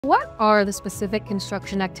What are the specific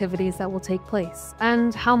construction activities that will take place,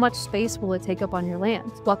 and how much space will it take up on your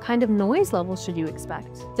land? What kind of noise levels should you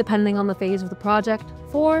expect? Depending on the phase of the project,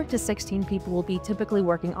 4 to 16 people will be typically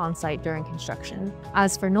working on-site during construction.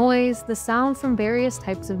 As for noise, the sound from various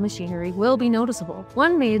types of machinery will be noticeable.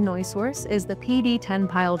 One main noise source is the PD-10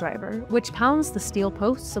 pile driver, which pounds the steel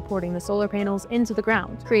posts supporting the solar panels into the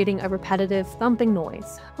ground, creating a repetitive, thumping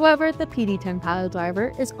noise. However, the PD-10 pile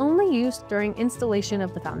driver is only used during installation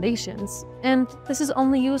of the foundations, and this is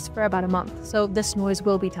only used for about a month, so this noise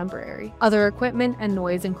will be temporary. Other equipment and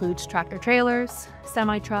noise includes tractor-trailers,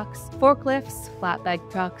 semi-trucks, forklifts, flatbed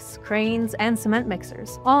trucks, cranes, and cement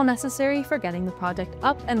mixers, all necessary for getting the project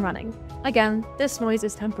up and running. Again, this noise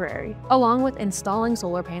is temporary. Along with installing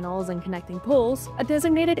solar panels and connecting poles, a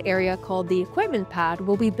designated area called the equipment pad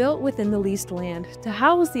will be built within the leased land to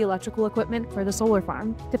house the electrical equipment for the solar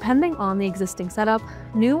farm. Depending on the existing setup,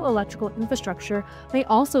 new electrical infrastructure may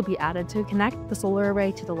also be added to connect the solar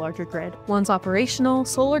array to the larger grid. Once operational,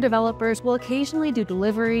 solar developers will occasionally do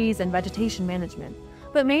deliveries and vegetation management,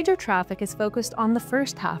 but major traffic is focused on the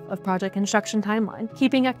first half of project construction timeline,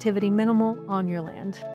 keeping activity minimal on your land.